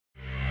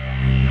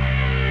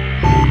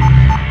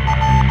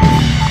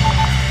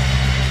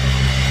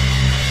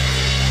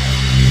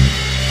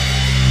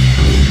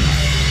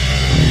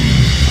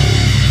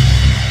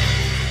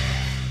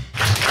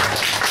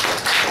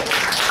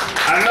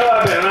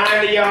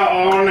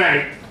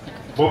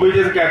Well, we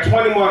just got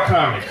 20 more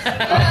comics.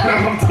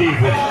 I'm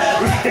teasing.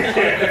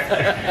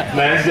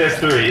 Nah, it's just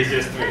 3. It's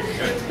just 3. Just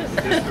 3.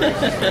 All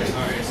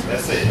right, so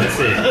that's it. That's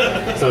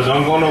it. So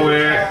don't go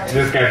nowhere.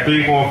 Just got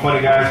 3 more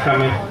funny guys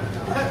coming.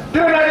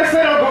 Didn't I just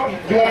say don't go?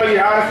 You want me to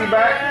get honesty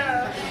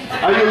back?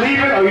 Are you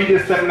leaving or are you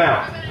just stepping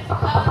out? Oh,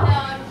 no,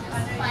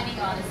 I'm finding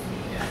honesty.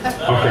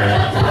 Okay.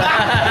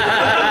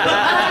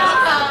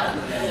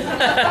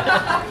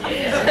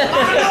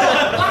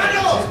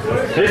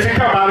 They should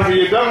come honesty.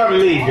 You don't have to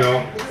leave,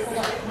 yo.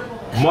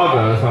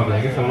 Mugger or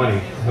something. Get some money.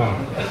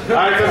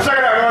 Alright, so check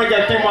it out. We only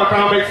got 3 more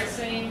comics.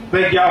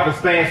 Thank y'all for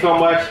staying so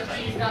much.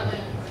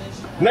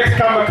 Next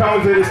comic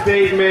coming to the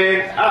stage,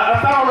 man.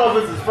 I don't know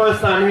if it's his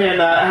first time here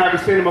and I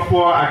haven't seen him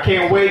before. I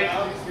can't wait.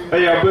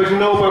 But you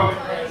know, but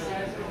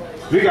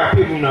we got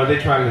people, you know,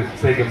 they're trying to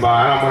say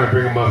goodbye. I don't want to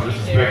bring them up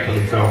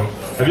disrespectfully, so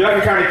if y'all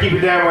can kind of keep it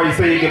down while you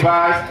say your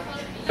goodbyes.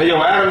 Hey,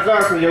 yo, Adam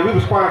Johnson, yo, we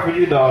was quiet for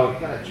you, dog.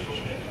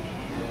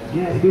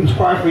 Yeah, we was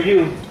quiet for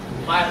you.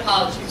 My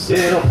apologies.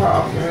 Yeah, no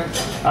problem, man.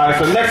 Alright,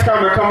 so next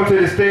comer coming to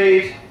the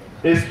stage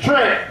is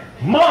Trent,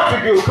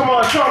 Montague. Come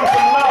on, show him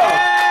some love.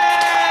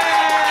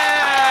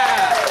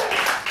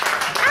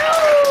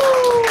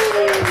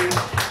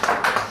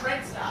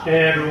 Hey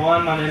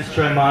everyone, my name's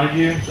Trent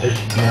Montague, as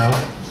you know.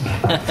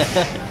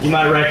 You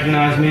might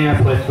recognize me, I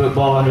play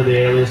football under the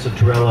alias of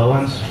Terrell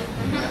Owens.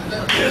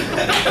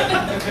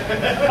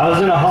 I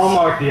was in a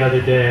Hallmark the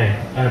other day,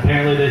 and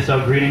apparently they sell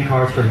greeting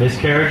cards for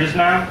miscarriages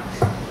now.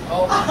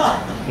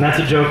 And that's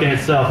a joke in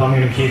itself, I'm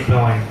going to keep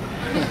going.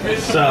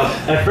 So,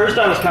 at first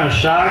I was kind of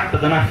shocked,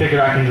 but then I figured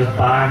I can just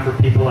buy them for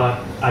people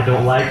I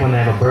don't like when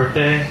they have a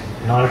birthday,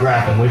 and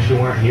autograph them, wish you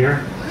weren't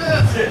here.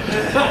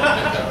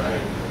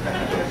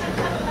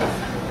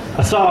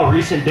 I saw a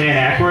recent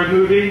Dan Aykroyd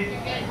movie,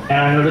 and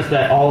I noticed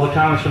that all the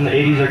comics from the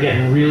 80s are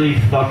getting really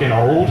fucking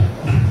old.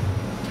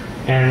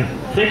 And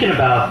thinking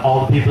about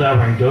all the people that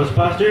were in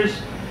Ghostbusters,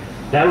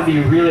 that would be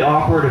really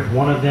awkward if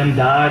one of them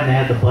died and they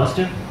had to bust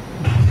him.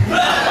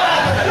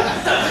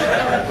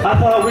 I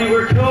thought we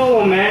were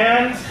cool,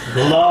 man.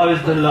 The law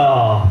is the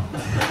law.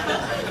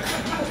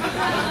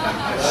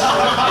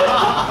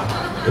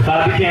 If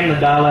I became the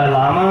Dalai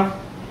Lama,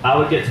 I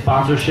would get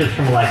sponsorships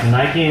from like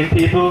Nike and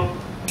people,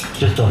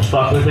 just to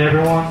fuck with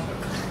everyone.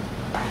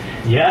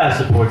 Yeah, I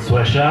support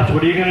sweatshops.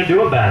 What are you gonna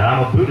do about it?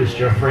 I'm a Buddhist.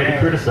 You're afraid to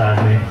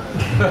criticize me.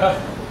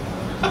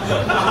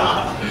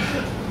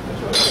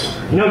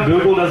 You know,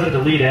 Google doesn't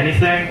delete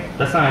anything.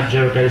 That's not a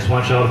joke. I just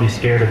want y'all to be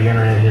scared of the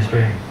internet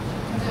history.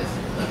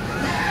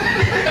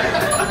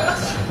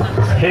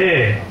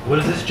 Hey, what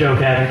does this joke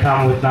have in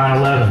common with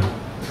 9/11?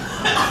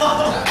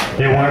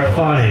 They weren't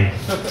funny.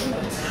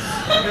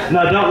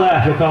 No, don't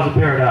laugh. You'll cause a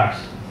paradox.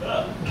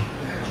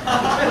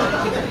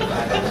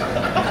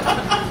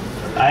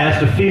 I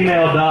asked a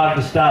female dog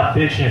to stop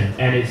bitching,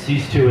 and it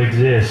ceased to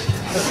exist.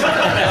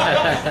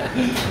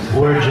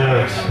 Word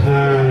jokes.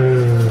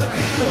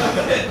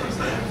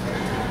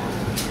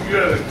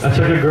 I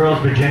took a girl's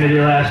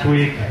virginity last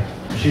week.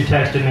 She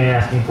texted me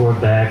asking for it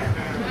back.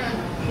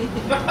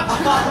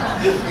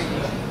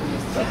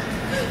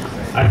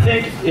 I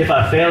think if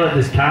I fail at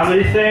this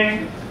comedy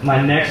thing, my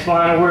next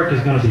line of work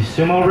is going to be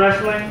sumo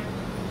wrestling.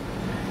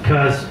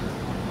 Because,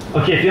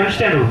 okay, if you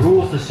understand the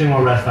rules to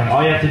sumo wrestling,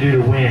 all you have to do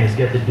to win is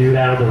get the dude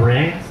out of the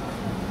ring.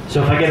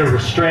 So if I get a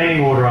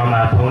restraining order on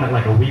my opponent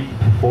like a week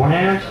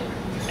beforehand,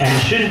 and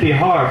it shouldn't be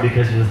hard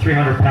because he's a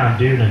 300-pound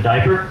dude in a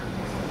diaper.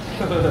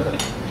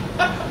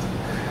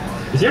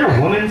 Is there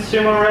a women's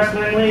sumo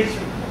wrestling league?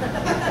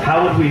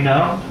 How would we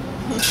know?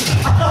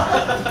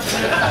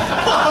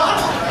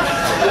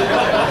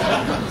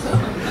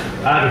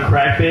 I have a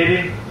crack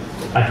baby.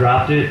 I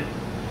dropped it.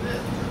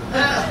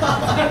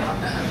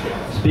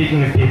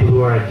 Speaking of people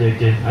who are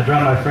addicted, I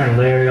dropped my friend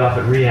Larry off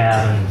at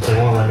rehab and they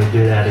won't let me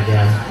do that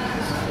again.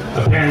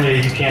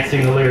 Apparently you can't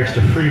sing the lyrics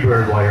to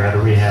Freebird while you're at a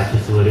rehab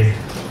facility.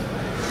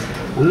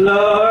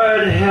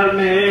 Lord help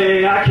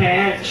me, I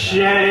can't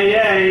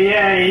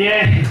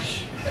change.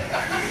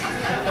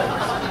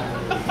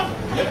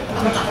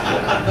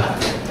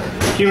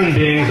 Human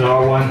beings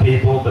are one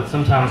people, but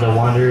sometimes I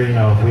wonder, you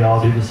know, if we all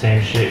do the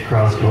same shit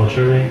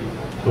cross-culturally.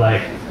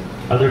 Like,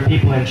 are there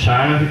people in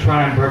China who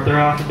try and burp their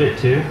alphabet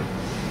too?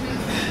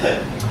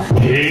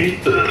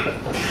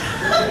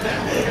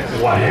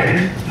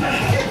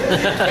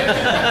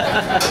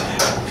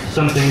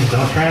 Some things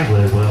don't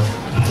translate well.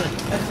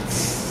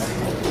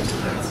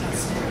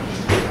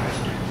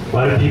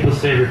 Why do people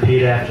say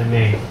repeat after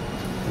me?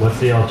 What's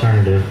the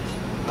alternative?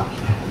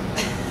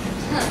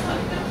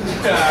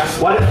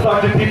 Why the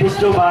fuck do people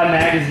still buy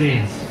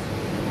magazines?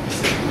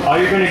 All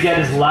you're gonna get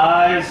is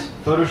lies,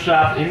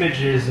 photoshopped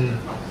images, and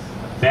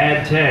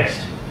bad text.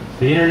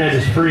 The internet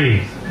is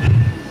free.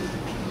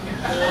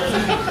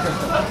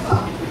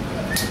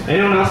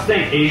 Anyone else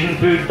think Asian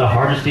food's the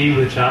hardest to eat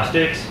with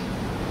chopsticks?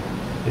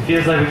 It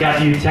feels like we got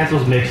the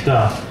utensils mixed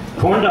up.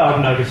 Corn dog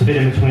nuggets fit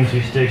in between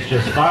 2 sticks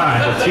just fine,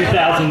 but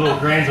 2,000 little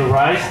grains of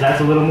rice, that's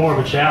a little more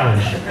of a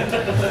challenge.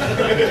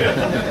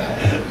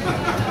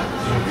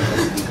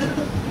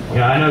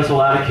 Yeah, I notice a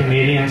lot of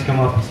comedians come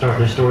up and start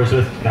their stories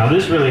with, now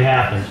this really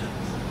happened.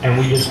 and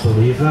we just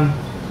believe them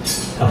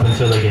up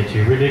until they get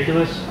too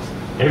ridiculous.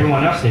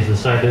 Everyone else needs to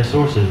cite their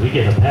sources. We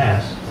get a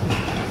pass.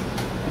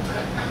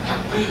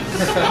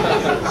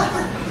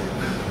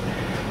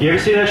 You ever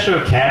see that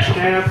show Cash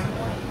Cab?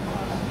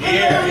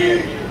 Yeah.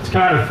 It's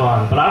kind of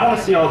fun, but I want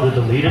to see all the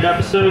deleted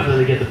episodes where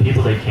they get the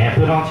people they can't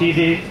put on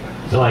TV.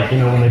 So like, you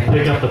know, when they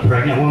pick up the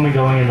pregnant woman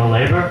going into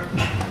labor.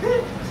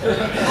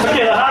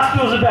 Okay, the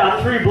hospital's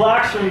about 3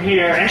 blocks from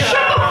here, and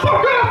shut the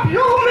fuck up! You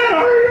old men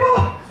are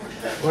evil!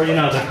 Or, you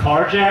know, the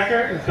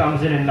carjacker who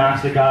comes in and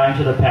knocks the guy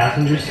into the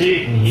passenger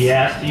seat, and he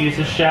has to use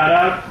his shout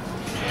out.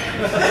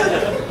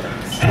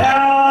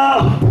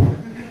 Help!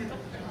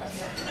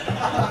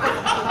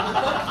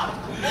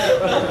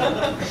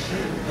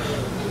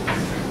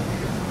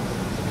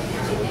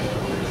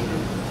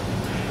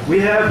 We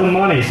have the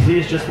money.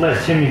 Please just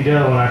let Timmy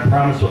go, and I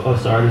promise. Oh,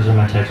 sorry, these are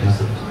my text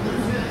messages.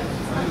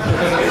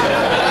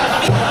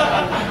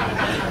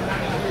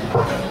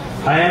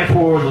 I am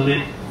for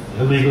the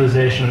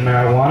legalization of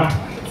marijuana.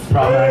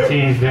 Prop 19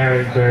 is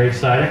very, very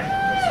exciting.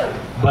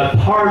 But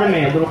part of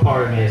me, a little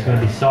part of me, is going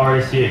to be sorry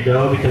to see it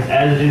go, because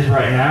as it is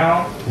right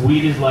now,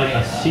 weed is like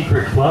a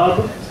secret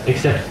club,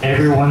 except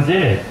everyone's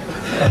in it.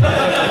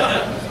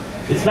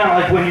 It's not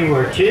like when you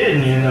were a kid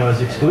and, you know, it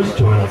was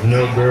exclusive, like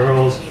no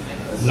girls,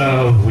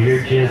 no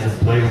weird kids that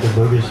play with the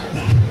boogers.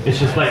 It's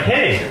just like,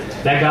 hey,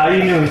 that guy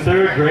you knew in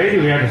 3rd grade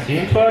who we haven't seen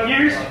in 12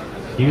 years,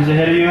 he was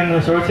ahead of you in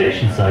this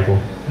rotation cycle.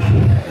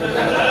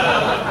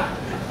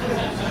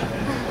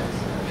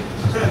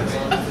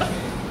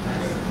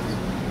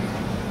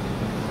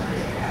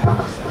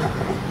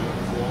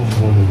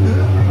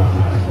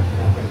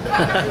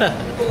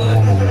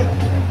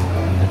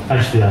 I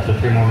just do that for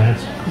 3 more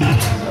minutes.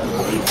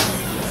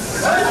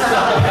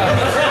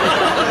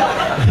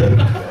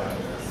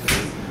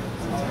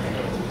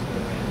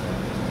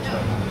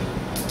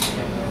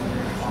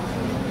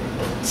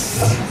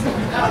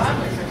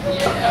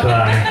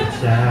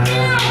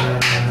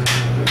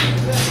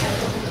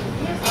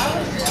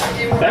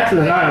 Back to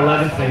the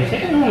 9/11 thing. You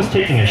think anyone was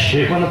taking a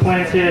shit when the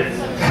planes hit?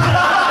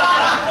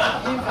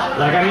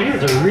 Like, I mean,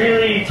 it was a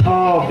really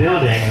tall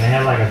building, and they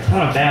had like a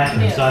ton of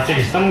bathrooms, so I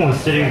figured someone was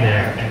sitting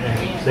there,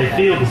 and they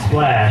feel the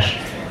splash.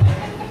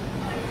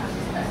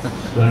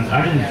 But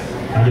I didn't,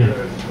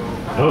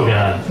 oh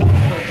God.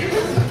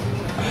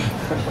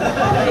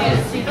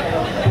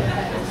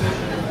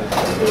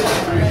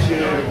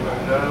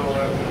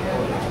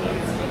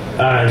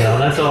 Alright, y'all,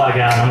 that's all I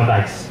got. I'm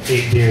about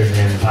 8 beers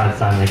in by the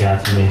time they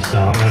got to me, so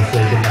I'm going to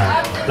say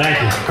goodnight.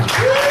 Thank you.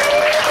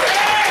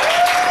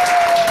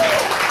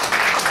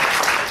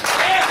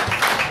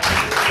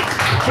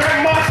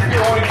 Trent,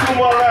 Montague, only 2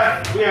 more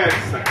left. We had a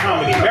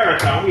comedy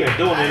marathon. We are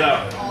doing it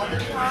up.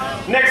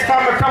 Next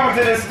comic coming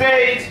to the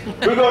stage.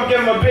 We're going to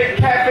give him a big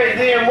Cafe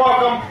Diem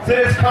welcome to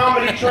this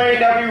comedy train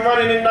that we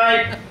running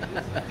tonight.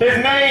 His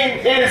name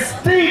is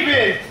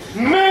Stephen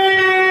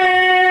Mann!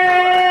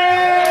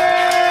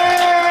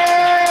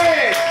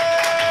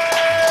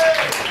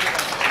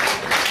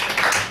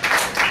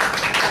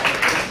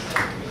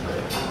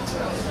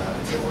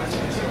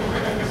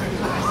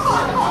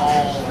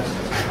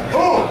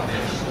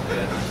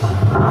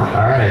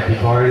 Alright,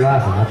 people are already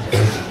laughing, that's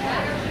good.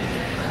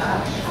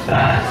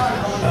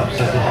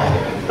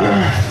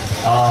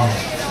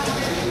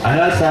 I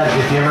noticed that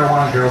if you ever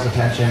want a girl's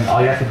attention,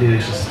 all you have to do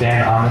is just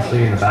stand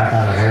honestly in the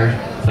background of every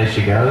place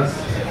she goes.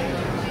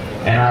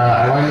 And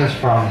I learned this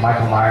from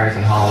Michael Myers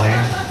in Halloween,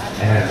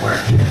 and it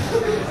worked.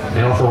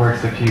 It also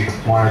works if you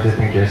wanted to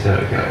think you're a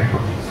serial killer.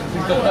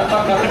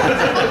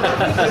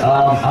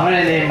 I'm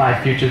going to name my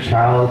future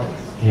child,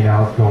 you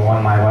know, the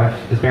one my wife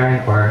is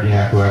bearing, or, you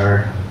know,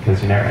 whoever,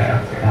 because you never know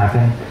what's going to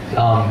happen.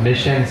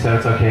 Mission, so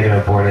it's okay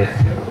to abort it.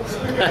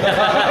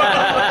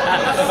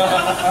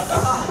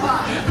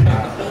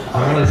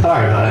 I'm really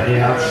sorry, but, you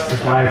know, it's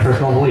just my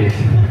personal belief.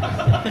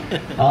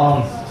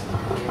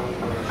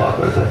 Fuck,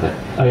 what is that thing?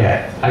 Oh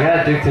yeah, I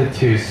got addicted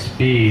to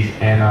speed,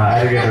 and I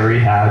had to go to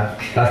rehab.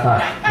 That's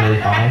not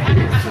really funny.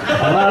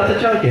 I'm not at the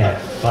joke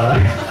yet, but I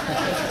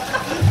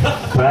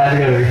had to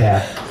go to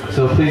rehab.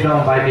 So please don't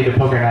invite me to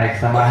poker night,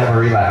 because I might have a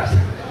relapse.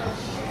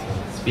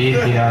 Speed,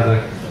 you know,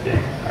 the... Yeah,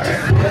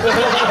 alright.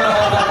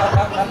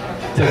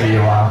 Took me a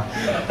while.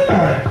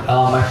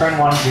 My friend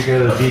wanted to go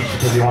to the beach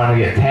because he wanted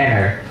to get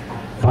tanner.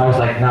 But I was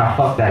like, nah,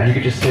 fuck that. You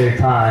could just save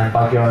time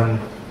by going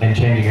and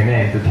changing your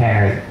name to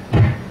Tanner.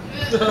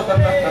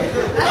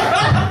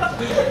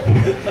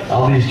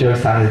 All these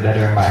jokes sounded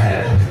better in my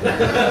head.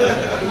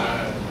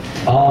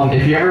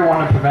 If you ever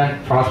want to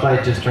prevent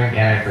frostbite, just drink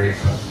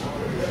antifreeze.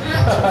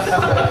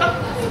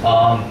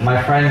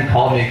 My friend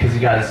called me because he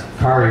got his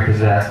car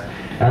repossessed.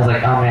 And I was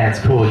like, oh man, it's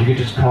cool. You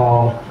just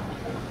call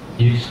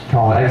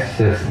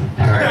Exorcist.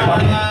 I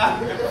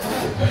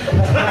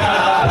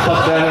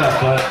fucked that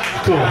up, but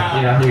cool.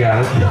 You know, you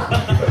got it.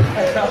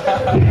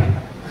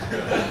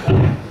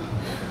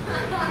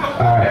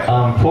 Alright,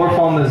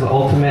 chloroform is the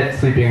ultimate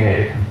sleeping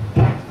aid.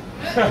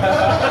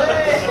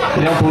 If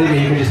you don't believe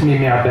me, you can just meet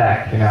me out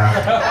back, you know.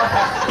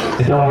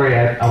 And don't worry,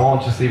 I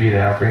won't just leave you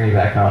there. I'll bring you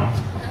back home.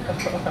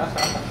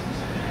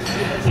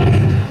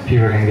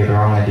 people are gonna get the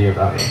wrong idea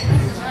about me.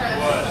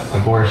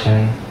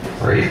 Abortion,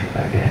 rape,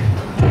 okay.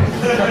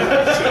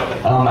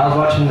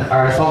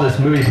 I saw this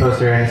movie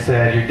poster and it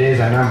said, "Your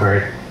days are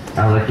numbered."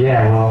 I was like,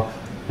 yeah, well,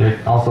 they're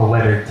also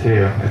lettered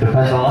too. It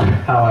depends on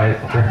how I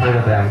refer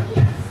to them.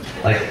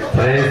 Like,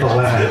 today's the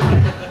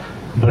 11th,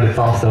 but it's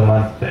also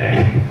month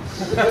day.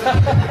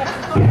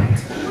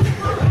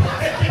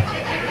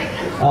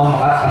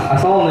 I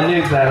saw in the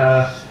news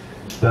that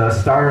the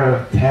star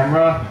of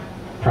Tamra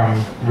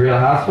from Real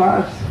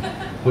Housewives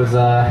was,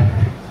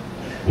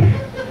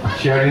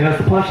 she already knows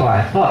the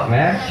punchline. Fuck,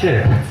 man,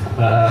 shit.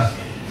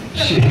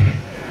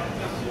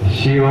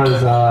 She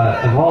was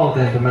involved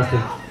in domestic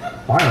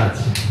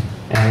violence,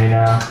 and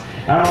I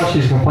don't know what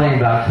she's complaining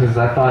about, because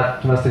I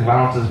thought domestic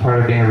violence is part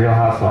of being a Real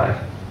Housewife.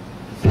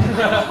 Yep.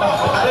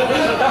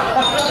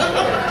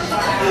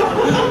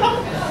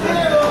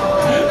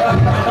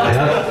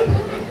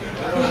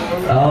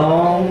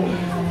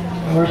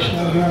 Where should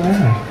I go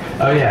now?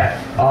 Oh yeah,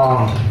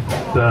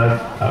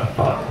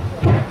 fuck.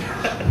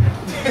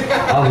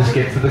 I'll just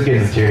get to the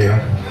good material.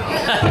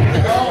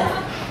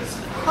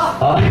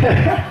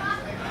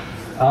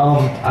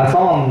 I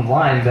saw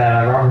online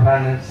that Robert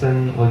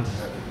Pattinson was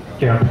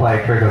gonna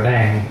play Kurt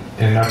Cobain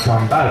in an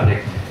upcoming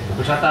biopic,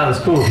 which I thought was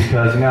cool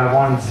because I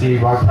wanted to see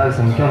Robert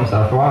Pattinson kill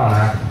himself for a while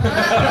now,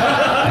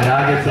 and now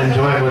I get to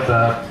enjoy it with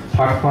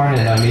popcorn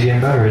and a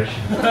medium beverage.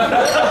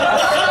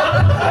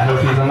 I hope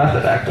he's a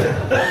method actor.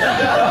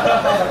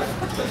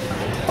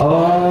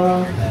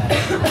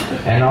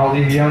 And I'll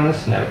leave you on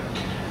this note.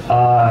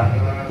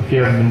 If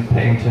you haven't been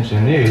paying attention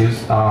to the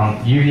news,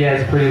 UVA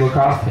has a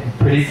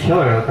pretty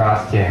killer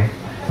lacrosse team,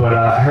 but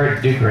I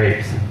heard Duke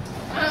rapes.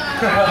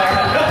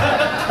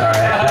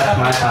 Alright, that's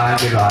my time.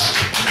 Goodbye.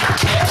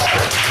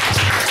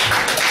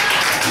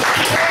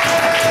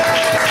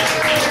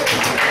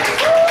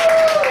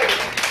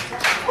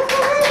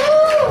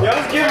 Yo,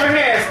 let's give him a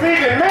hand.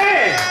 Stephen,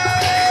 man!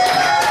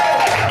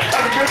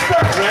 That's good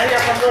stuff, man. You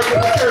got some real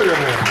good material,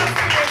 man.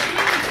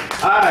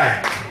 Alright.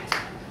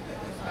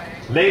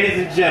 Ladies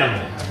and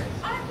gentlemen,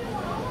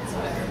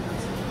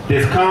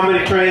 this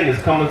comedy train is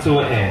coming to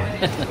an end.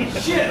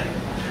 Shit.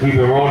 We've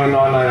been rolling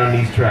all night on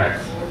these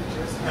tracks.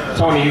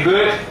 Tony, you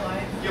good?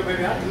 Yo,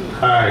 baby, I'm good.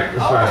 Alright,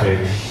 let's try,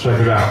 baby. Check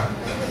it out.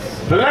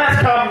 The last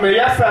compliment,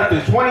 y'all sat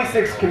through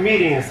 26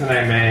 comedians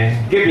tonight,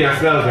 man. Give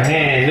yourselves a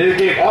hand. Let's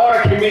give all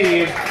the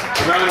comedians a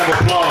round of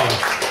applause.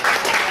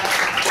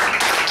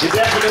 You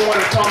definitely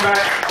want to come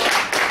back.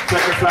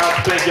 Check us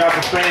out. Thank y'all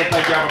for staying.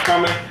 Thank y'all for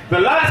coming. The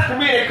last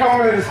comedian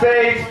coming to the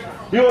stage,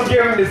 you're going to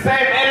give him the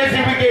same energy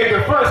we gave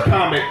the first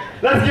comic.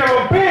 Let's give him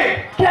a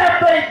big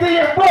Cafe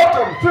Diem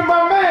welcome to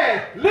my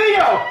man,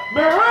 Leo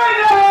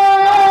Mairena!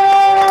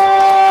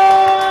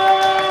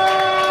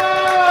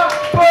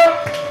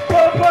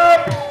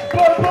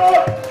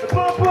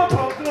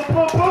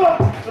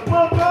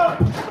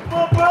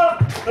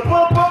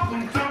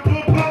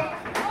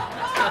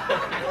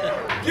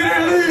 Get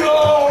in, Leo!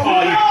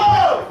 Oh, you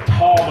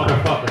tall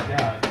motherfucker.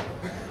 God.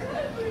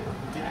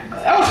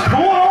 That was cool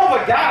and all,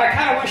 but God, I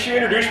kind of wish you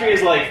introduced me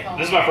as like,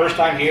 this is my first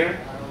time here.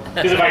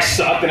 Because if I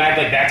suck, then I have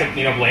like that to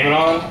blame it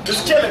on.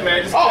 Just kill it,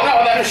 man.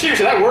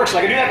 Seriously, that works.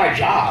 Like I do that at my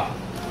job.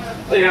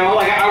 Like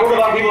I work with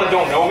a lot of people that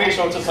don't know me,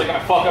 so it's just like when I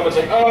fuck up, it's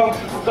like, oh,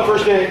 the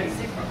first day.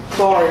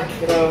 Sorry,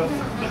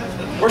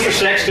 Where's your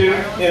sex, dude? I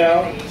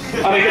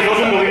mean, because those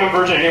women believe I'm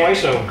virgin anyway,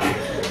 so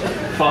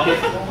fuck it.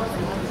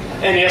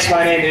 And yes,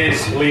 my name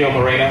is Leo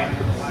Mairena.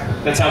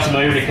 That sounds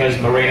familiar because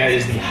Mairena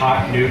is the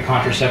hot new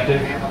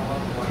contraceptive.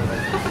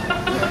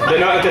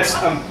 No, that's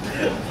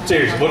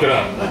seriously, look it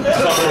up.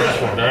 That's not the word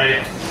for it, all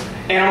right?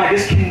 And I'm like,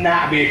 this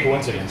cannot be a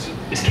coincidence.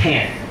 This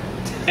can't.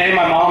 And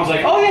my mom's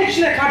like, oh yeah, did you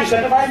see that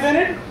contraceptive I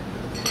invented?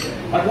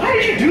 I'm like, why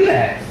did you do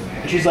that?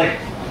 And she's like,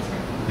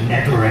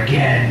 never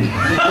again.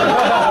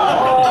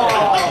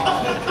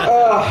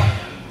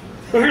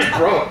 Who's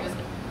broke?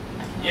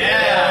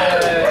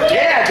 Yeah.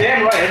 Yeah,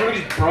 damn right.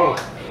 Everybody's broke.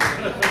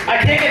 I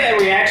can't get that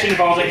reaction if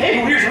I was like, hey,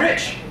 who here's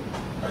rich?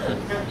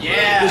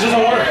 Yeah. This doesn't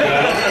work.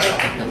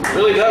 It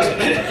really doesn't.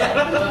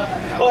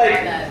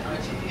 Like,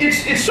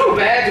 it's so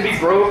bad to be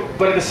broke,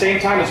 but at the same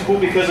time, it's cool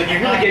because like you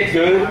really get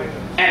good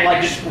at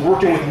like just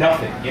working with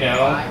nothing.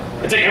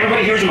 It's like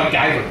everybody here's a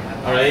MacGyver.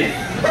 All right.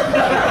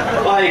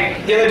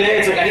 Like the other day,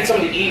 it's like I need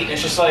something to eat.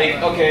 It's just like,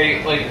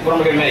 okay, like what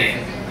am I gonna make?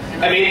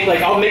 I mean,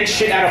 like I'll make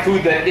shit out of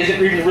food that isn't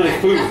even really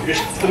food,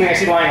 just something I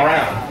see lying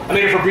around. I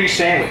made a Febreze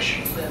sandwich.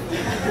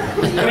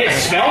 I mean, it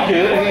smelled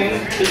good. I mean,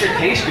 it should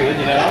taste good,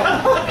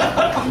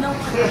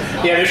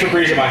 Yeah, there's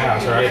Febreze in my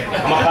house, all right?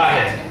 I'm a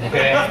pothead,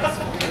 okay?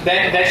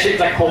 That shit's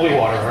like holy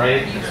water, all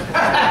right?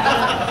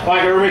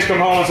 Like everybody's come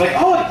home and it's like,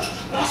 oh, it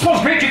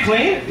smells great. You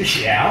clean?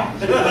 Yeah.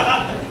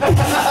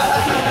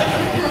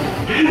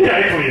 Yeah,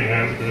 I clean,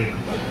 man.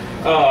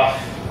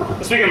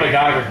 Speaking of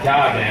MacGyver,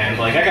 God, man,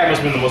 like that guy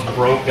must have been the most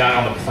broke guy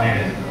on the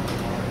planet.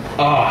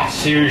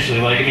 Seriously,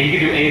 like I mean, he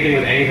could do anything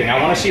with anything.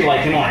 I want to see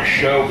like him on a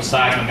show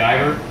besides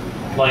MacGyver.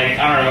 Like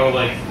I don't know,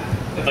 like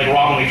if like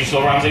Robin Lee just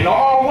go around saying,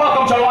 "Oh,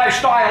 welcome to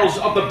Lifestyles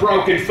of the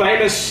Broke and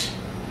Famous.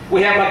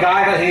 We have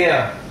MacGyver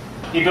here.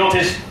 He built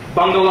his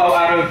bungalow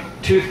out of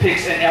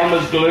toothpicks and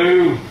Elmer's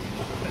glue.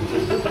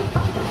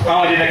 I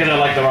only did that because I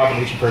like the Robin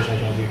Leach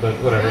impersonation of you, but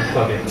whatever,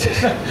 fuck it.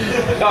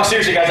 No,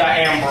 seriously guys, I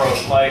am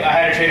broke. Like, I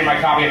had to trade in my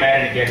copy of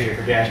Mann to get here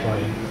for gas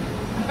money.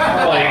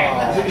 Like,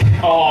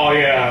 oh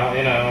yeah,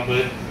 you know,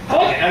 but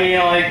fuck it. I mean,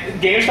 like,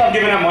 GameStop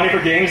giving out money for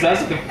games,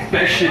 that's like the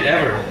best shit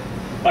ever.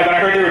 Like, when I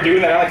heard they were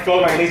doing that, I like fell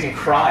on my knees and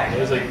cried. It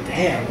was like,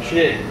 damn,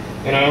 shit,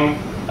 you know?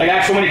 Like, I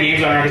have so many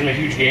games on there because I'm a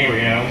huge gamer,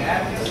 you know?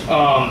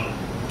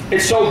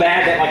 It's so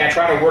bad that, like, I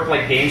try to work,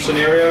 like, game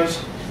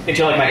scenarios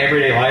into, like, my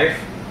everyday life.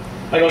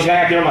 Like, I was gonna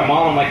have dinner with my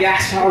mom, I'm like, yeah,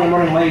 sorry, I'm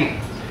running late.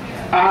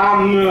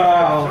 I'm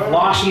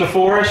lost in the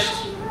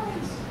forest.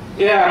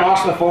 Yeah, I'm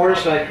lost in the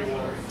forest. Like,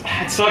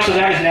 it sucks as I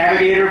have his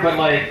navigator, but,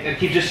 like, I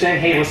keep just saying,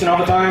 hey, listen all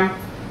the time.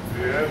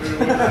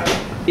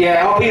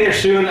 Yeah, I'll be there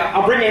soon.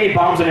 I'll bring you any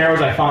bombs and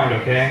arrows I find,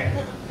 okay?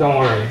 Don't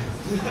worry.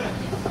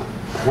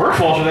 Work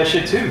falls for that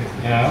shit, too,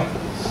 you know?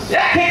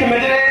 Yeah, I can't come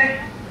in today.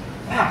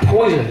 I'm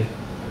poisoned.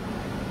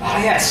 Oh,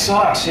 yeah, it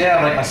sucks.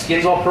 Yeah, like, my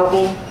skin's all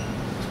purple.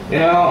 You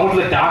know, I went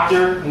to the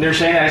doctor, and they're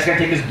saying that I just gotta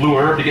take this blue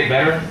herb to get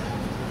better.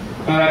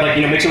 Like,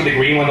 you know, mix it with the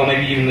green one, they'll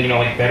maybe even, you know,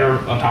 like, better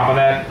on top of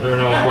that. Or, you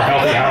know, more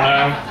healthy, I don't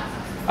know.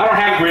 I don't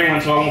have a green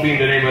one, so I won't be in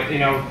today, but, you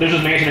know, there's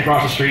this mansion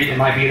across the street, it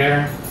might be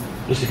there.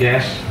 Just a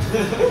guess.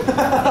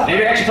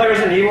 Maybe I actually play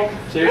Resident Evil?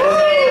 Seriously?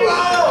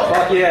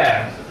 Fuck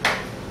yeah.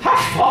 How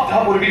fucked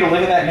up would it be to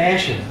live in that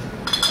mansion?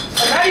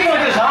 Like, not even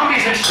like the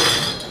zombies and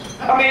shit.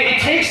 I mean, it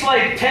takes,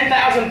 like,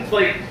 10,000,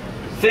 like,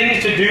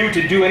 things to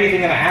do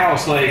anything in a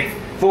house. Like,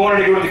 if I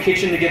wanted to go to the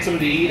kitchen to get something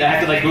to eat, I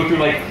have to like go through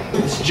like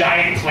this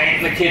giant plant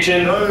in the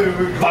kitchen.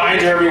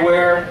 Vines are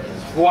everywhere.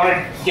 If I want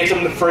to get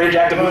something in the fridge,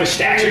 I have to move a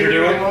statue to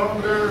do it.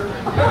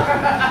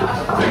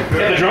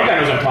 Yeah, the drunk guy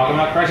knows what I'm talking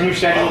about. Christ, move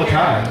statues all the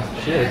time.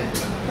 Shit.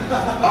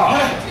 Oh,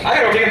 I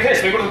gotta go take a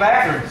piss. Maybe go to the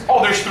bathroom.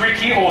 Oh, there's 3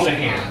 keyholes in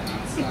here.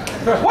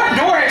 What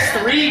door has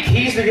 3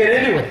 keys to get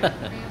into it?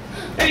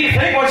 And you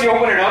think once you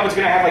open it up, it's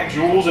gonna have like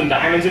jewels and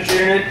diamonds and shit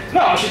in it?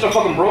 No, it's just a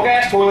fucking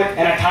broke-ass toilet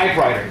and a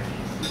typewriter.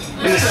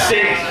 In the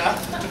sink.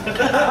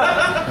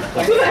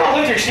 Like, who the hell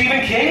lives here?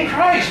 Stephen King?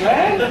 Christ,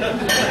 man.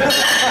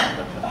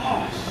 Oh,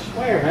 I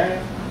swear, man.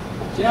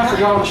 See, I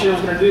forgot what shit I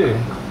was gonna do.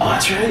 Oh,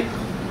 that's right.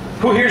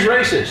 Who here's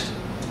racist?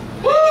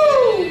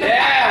 Woo!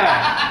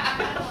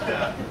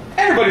 Yeah!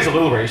 Everybody's a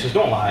little racist,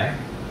 don't lie.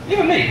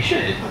 Even me,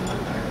 shit.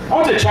 I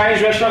went to a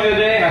Chinese restaurant the other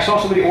day and I saw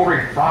somebody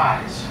ordering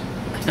fries.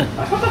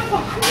 Like, what the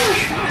fuck? Who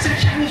orders fries at a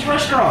Chinese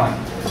restaurant?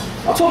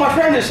 I told my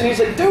friend this, and he's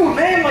like, dude,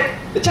 man, like,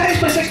 the Chinese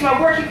place next to my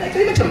work,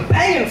 they make some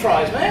banging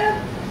fries, man.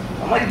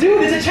 I'm like,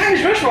 dude, it's a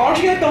Chinese restaurant. Why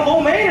don't you get like the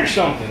lo mein or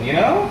something, you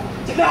know?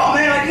 He's like, no,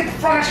 man, I get the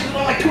fries for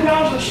like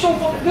 $2. They're so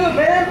fucking good,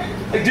 man.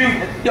 Like,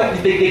 dude, yo,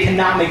 they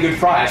cannot make good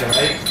fries, all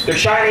right? They're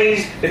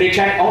Chinese. They make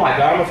Chinese. Oh my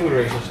God, I'm a food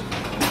racist.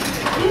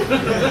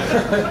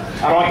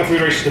 I don't like the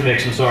food racist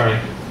mix. I'm sorry.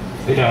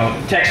 You know,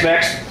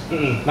 Tex-Mex,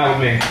 not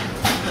with me.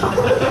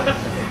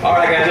 All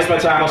right, guys, that's my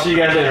time. I'll see you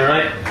guys later, all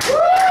right?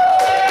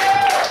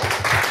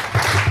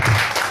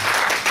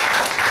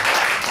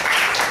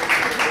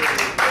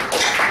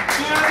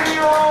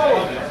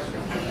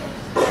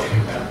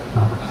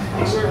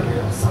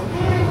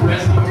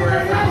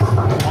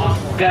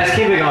 Guys,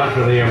 keep it going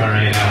for Leo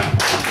Mairena.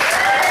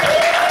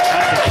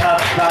 That's a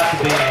tough spot to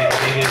be in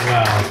as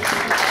well.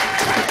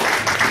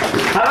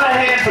 How about a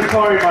hand for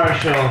Corey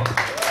Marshall?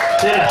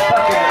 Did a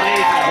fucking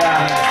amazing job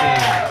in the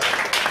scene.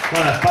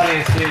 One of the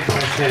funniest dudes in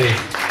the city.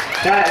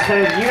 Guys,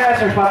 you guys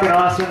are fucking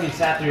awesome. You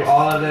sat through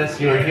all of this.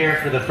 You were here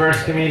for the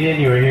first comedian.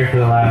 You were here for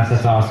the last.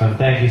 That's awesome.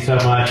 Thank you so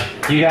much.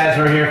 You guys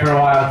were here for a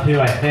while too,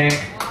 I think.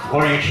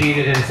 Or you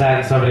cheated and sat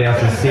in somebody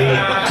else's seat.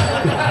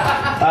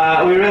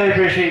 We really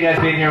appreciate you guys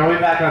being here. We'll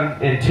be back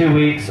in 2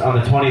 weeks on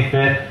the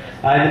 25th.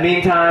 In the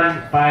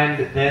meantime, find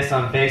this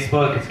on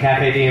Facebook. It's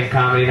Cafe Diem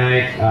Comedy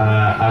Night.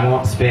 I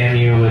won't spam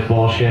you with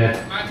bullshit.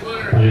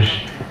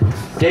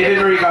 David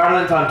Marie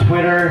Garland's on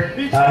Twitter.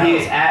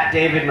 He's at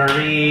David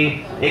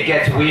Marie. It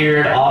gets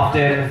weird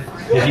often.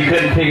 If you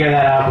couldn't figure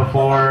that out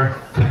before.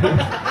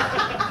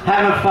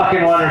 Have a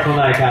fucking wonderful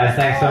night, guys.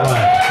 Thanks so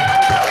much.